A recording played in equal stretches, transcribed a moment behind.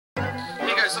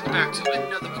back to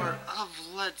another part of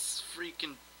Let's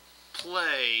Freaking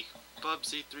Play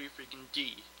Bubsy 3 freaking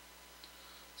D.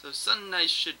 So something I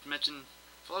should mention,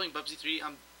 following Bubsy 3,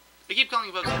 I keep calling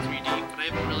it Bubsy 3D, but I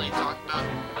haven't really talked about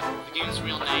the game's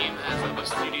real name as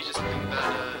Bubsy 3D, just something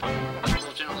that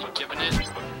people generally given it.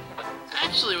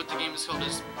 Actually, what the game is called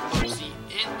is Bubsy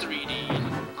in 3D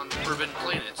on the Forbidden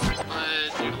Planets,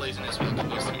 but due to laziness, we don't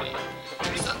call it 3D.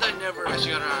 It's something I never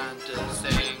actually got around to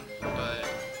saying, but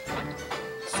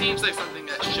seems like something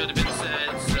that should have been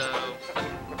said, so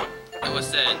it was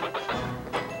said.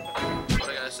 What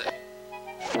I gotta say.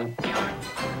 So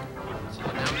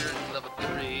now we're in level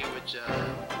 3, which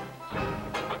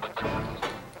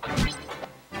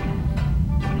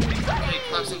okay,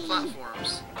 collapsing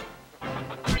platforms.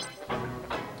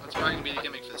 That's probably gonna be the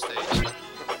gimmick for the stage.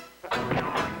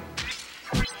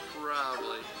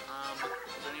 Probably. Is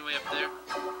there any way up there?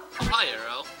 Oh, hi,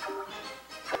 Arrow.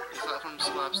 The platforms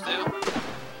collapse too.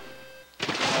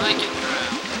 I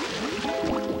can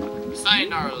drown.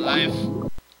 Sayonara, life.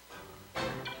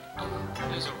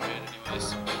 Those are weird,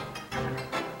 anyways. I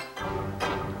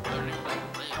don't even live.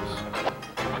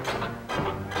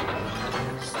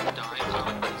 Die, though.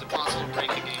 Is it possible to break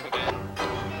the game again?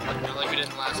 You know, like we did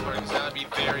in the last part, because that would be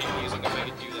very amusing if I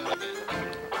could do that again.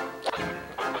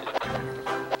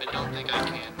 I don't think I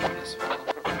can as well.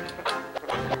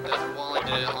 That wall I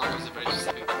did it on was a very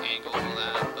specific angle and all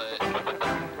that, but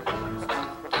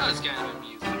that was kind of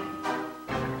amusing.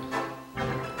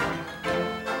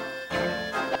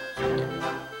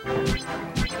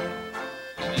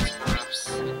 These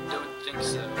collapse? I don't think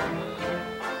so.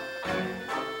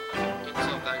 Can't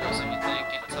tell if that goes anything,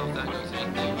 can't tell if that goes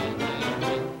anything,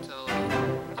 can't tell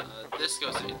if this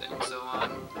goes anything. So I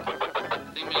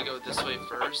think I'm gonna go this way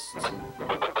first.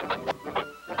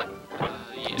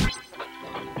 Yeah.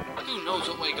 Who knows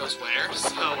what way goes where,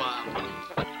 so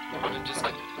I'm just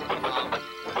gonna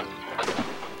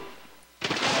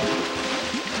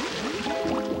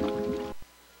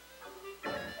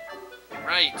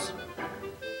right.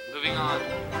 Moving on.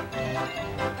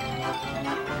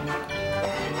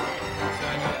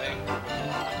 Skydiving.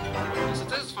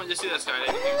 Sometimes it's fun to see that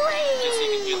skydiving, just so you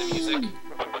can hear the music.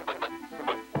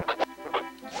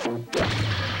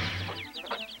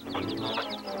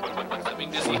 Is that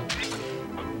being dizzy?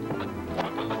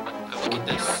 Now look at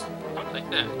this. Like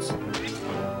that.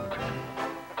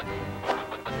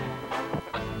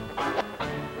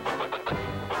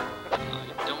 I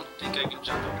don't think I can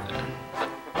jump up there.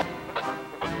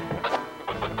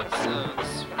 So,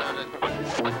 this route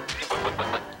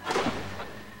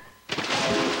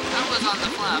that was on the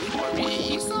platform.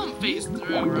 You saw him phase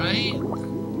through, right?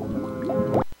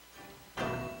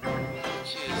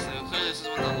 Okay, so clearly this is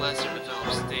one of the lesser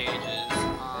developed stages.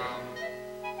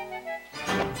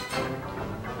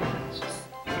 Just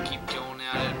keep going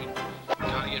at it. We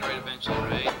gotta get right eventually,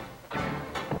 right?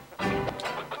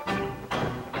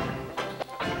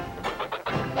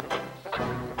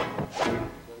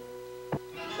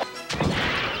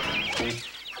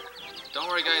 Don't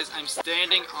worry, guys. I'm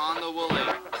standing on the woolly.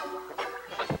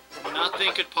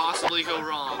 Nothing could possibly go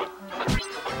wrong.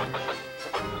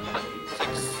 It's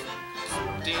like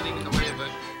standing in the way of a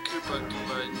Koopa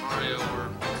in Mario, or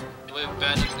the way of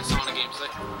batting in a Sonic game. It's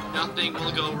like nothing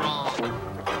will go wrong. So,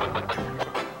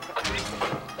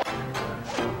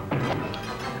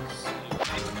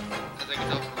 as I can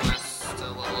tell from the last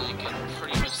level, you can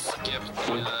pretty much skip the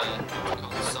what's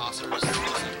called saucers.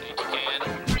 You can.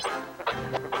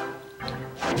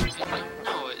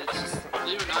 No, it's just,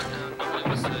 believe it or not, nobody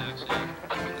was actually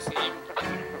in this game.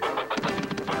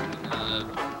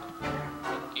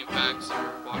 Game packs or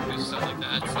walkthroughs, stuff like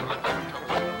that, so I'm having trouble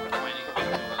finding a bit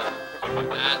to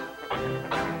that.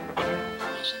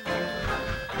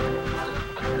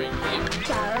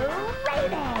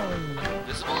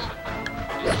 Visible?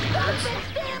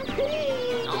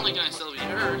 Not only can I still be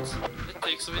hurt, it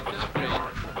takes away the upgrade.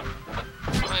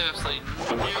 So I have absolutely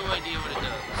no idea what it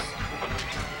does.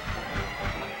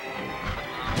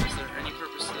 Is there any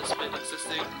purpose to this bit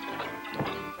existing?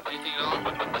 Anything at all?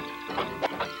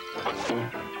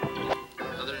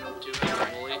 Other than doing it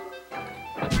fully?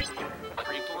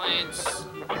 3 points.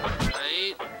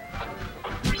 Right?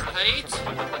 Right?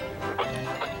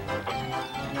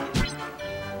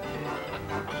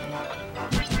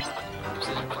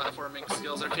 Platforming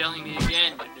skills are failing me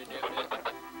again.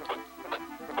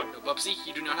 No, Bubsy,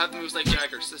 you do not have the moves like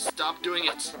Jagger, so stop doing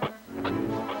it.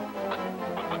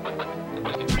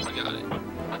 Okay, we got it.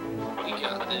 We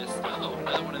got this. Oh,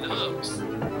 another one of those. The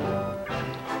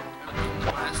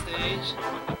last stage.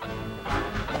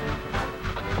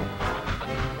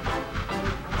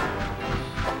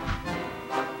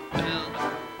 Well,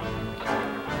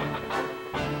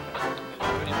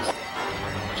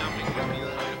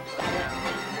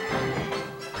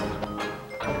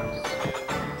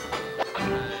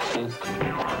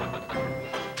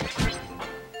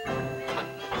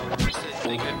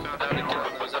 think I found out how to get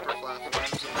on those upper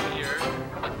platforms over here.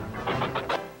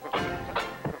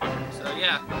 So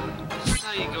yeah, this is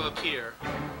how you go up here, I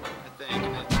think.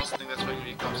 And I also think that's why you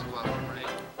need a collapsing platform, right?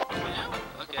 Oh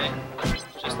yeah? Okay.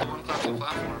 Just the one collapsing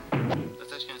platform.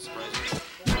 That's actually kind of surprising.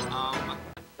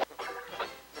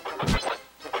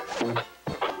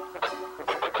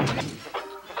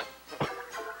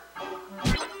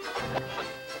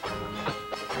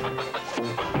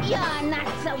 You're not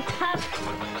so tough.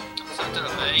 So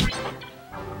tough, eh?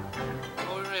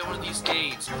 Oh right, one of these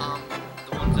gates. The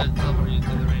ones that teleport you to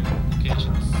the random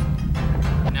locations.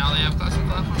 Now they have classic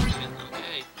platforms again.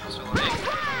 Okay, so like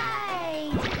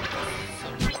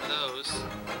one of those.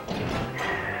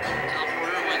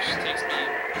 Teleporter, which takes me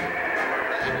wherever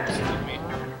the heck it's taking me.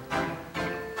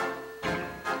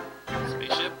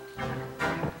 Spaceship.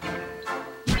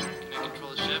 Can I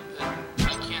control the ship? I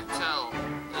can't tell.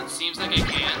 It seems like I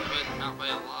can, but not by a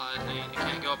lot. I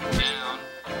can't go up and down.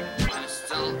 And it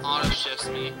still auto shifts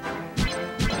me.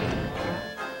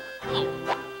 Oh.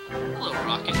 Hello,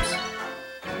 rockets.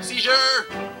 Seizure!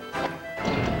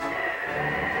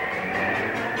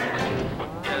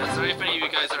 Yeah, sorry if any of you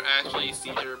guys are actually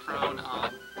seizure prone.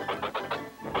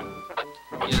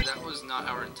 Yeah, that was not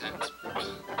our intent.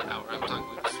 I'm talking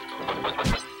with this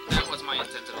code. That was my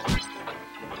intent at all.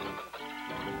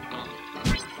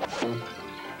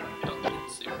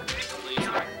 Let's see. Please.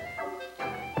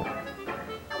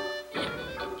 Yeah,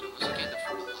 I can't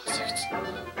afford the lawsuits.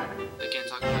 I can't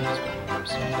talk about this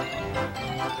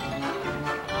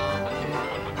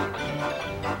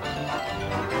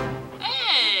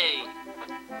Hey!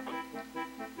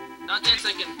 Not that I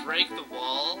can break the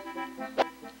wall.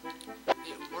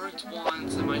 It worked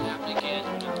once, it might happen again,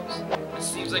 who knows. It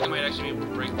seems like I might actually be able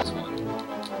to break this one.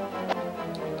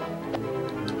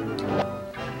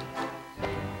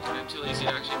 I'm too lazy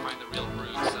to actually find the real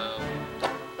route, so...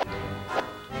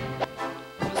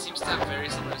 It seems to have very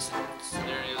similar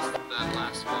scenarios to that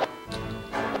last one.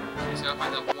 You just gotta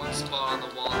find that one spot on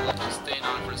the wall and let you stay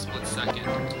on for a split second.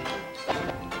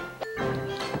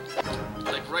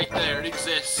 Like right there, it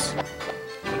exists.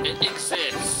 It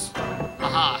exists.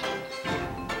 Aha.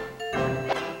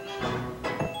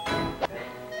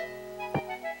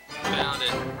 Found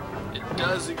it. It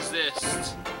does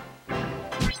exist. Now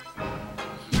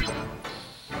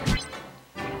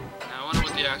I wonder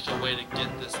what the actual way to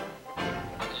get this is.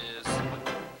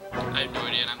 I have no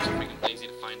idea and I'm too freaking lazy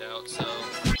to find out, so...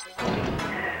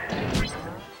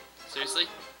 Seriously?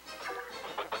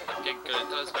 Okay, good. I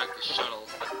thought it was back to the shuttle.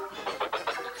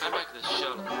 Come back to the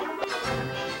shuttle.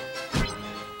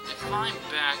 If I'm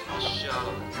back in the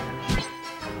shuttle...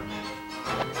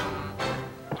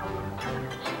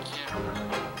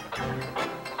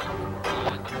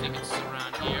 I think it's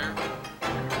around here.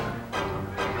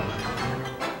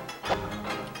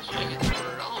 Actually, I can't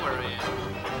remember at all where I am.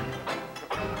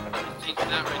 I think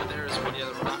that right there is where the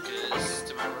other rocket is,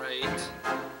 to my right.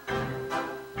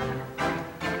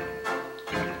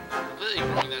 I'm completely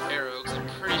ignoring that arrow, because I'm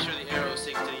pretty sure the arrow is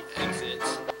taken to the exit.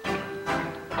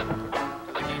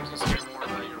 The game's gonna scare more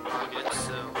about your rockets,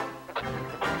 so...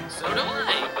 So do I!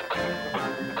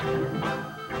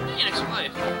 Hey, an extra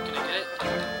life. Can I get it?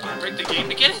 Can I break the game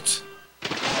to get it?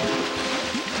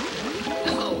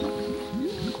 No!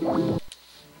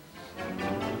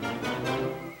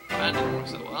 That didn't work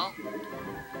so well.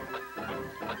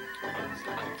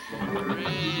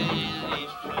 Pretty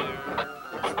sure that's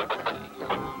the thing.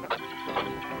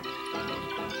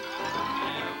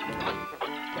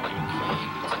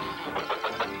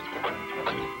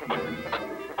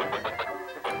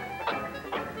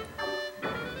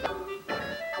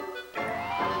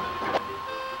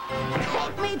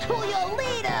 Take me to your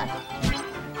leader.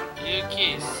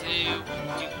 Okay, so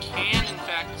you can in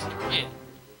fact destroy it.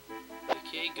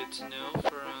 Okay, good to know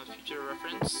for future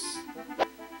reference.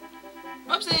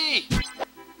 Bubsy!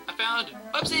 I found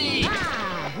Bubsy!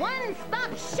 Ah,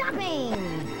 one-stop shopping.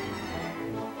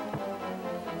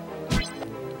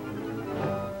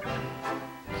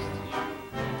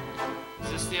 Is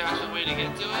this the actual way to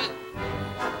get to it?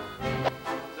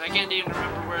 'Cause I can't even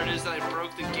remember where it is that I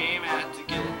broke the game at to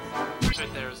get it. It's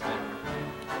right there, isn't it?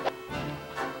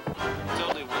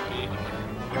 Totally would be.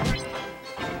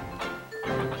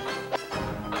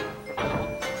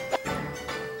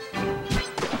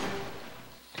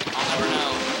 I'll never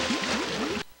know.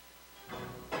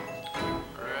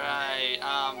 Right,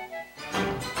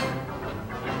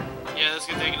 yeah, this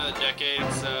could take another decade,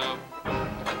 so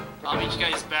I'll meet you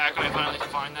guys back when I finally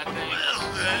find that thing.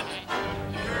 Well then,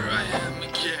 here I am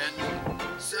again,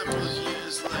 several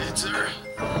years later.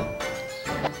 I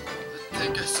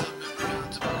think I still remember how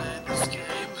to play this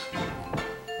game.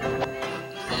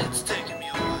 It's taken me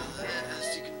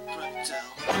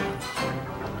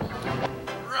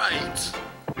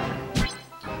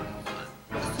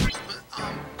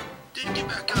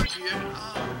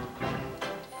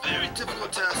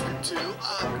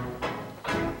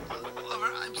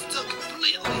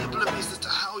completely oblivious as to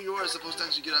how you are supposed to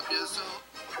actually get up here, so...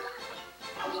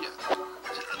 Yeah.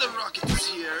 The other rocket is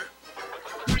here.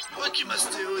 What you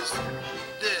must do is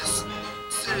this.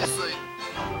 Seriously.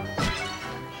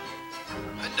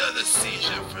 Another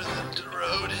seizure for the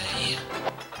road, eh?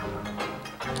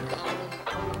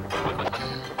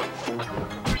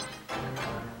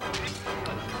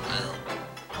 Well,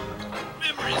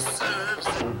 memory serves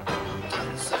and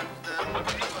doesn't serve them.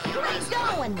 Well, Where you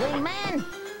going, wingman?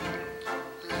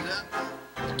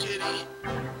 Kitty.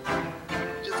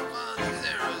 Just follow these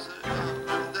arrows.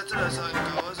 That's what I saw it go,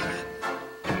 wasn't it?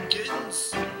 Kittens.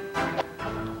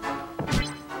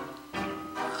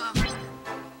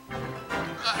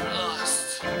 I'm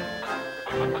lost.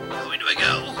 Where do I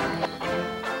go?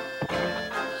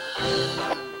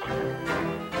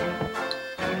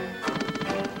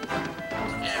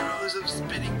 Arrows of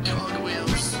spinning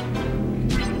cogwheels.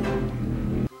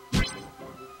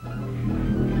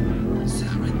 Is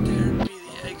that right there be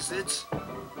the exit?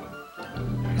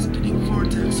 Spinning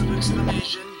vortex of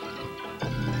exclamation.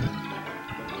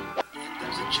 And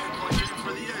there's a checkpoint right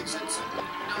for the exit. You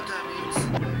know what that means?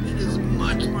 It is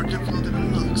much more difficult than it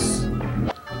looks.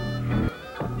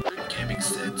 Good gaming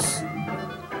sense.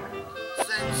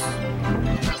 Sense.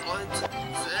 What?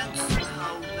 Sense? No.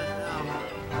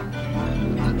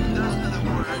 There's another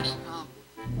word.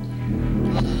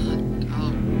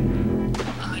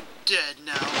 I'm dead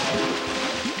now.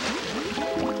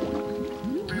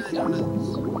 Really don't know.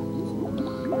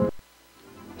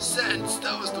 Sense,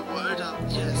 that was the word.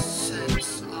 Yes,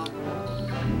 sense.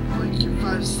 Like your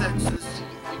 5 senses, you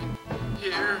can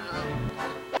hear.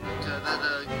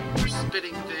 That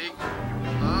spitting thing.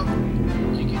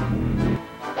 You can.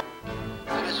 I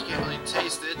guess you can't really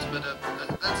taste it, but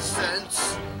that's a sense.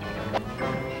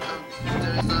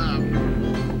 There's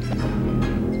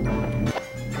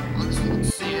obviously you can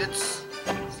see it.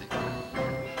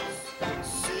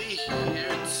 See,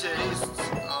 hear, taste,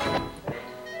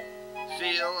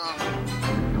 feel,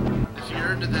 if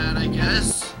you're into that, I guess.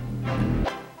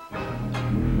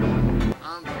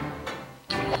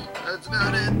 That's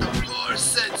about it, the 4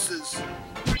 senses.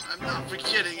 I'm not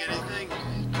forgetting anything, I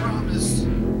promise.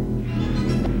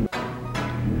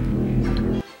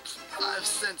 5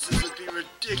 senses would be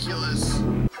ridiculous.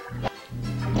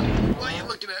 Why are you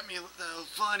looking at me so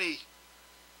funny?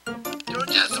 You don't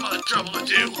have some other trouble to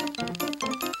do.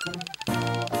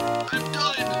 I'm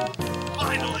done.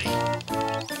 Finally.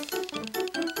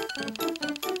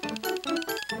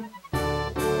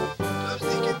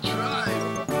 Bubsy can drive.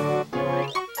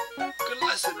 Good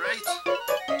lesson, right?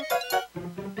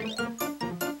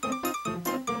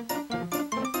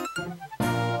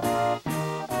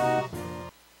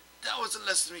 That was the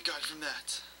lesson we got from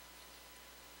that.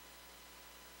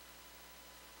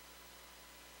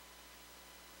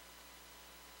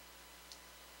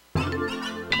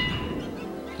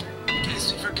 In case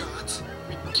we forgot,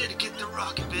 we did get the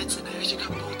rocket bits, and I actually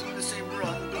got both of them in the same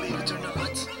run, believe it or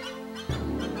not. So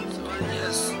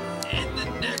yes, in the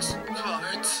next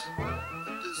part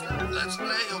of this Let's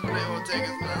Play, hopefully it won't take us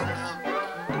long,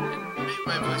 and maybe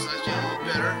my voice will actually a little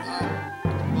better,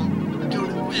 we'll go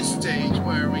to this stage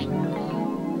where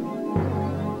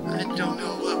I don't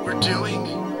know what we're doing.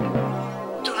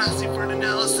 Don't ask me for an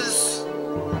analysis.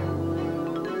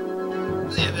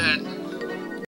 See you then.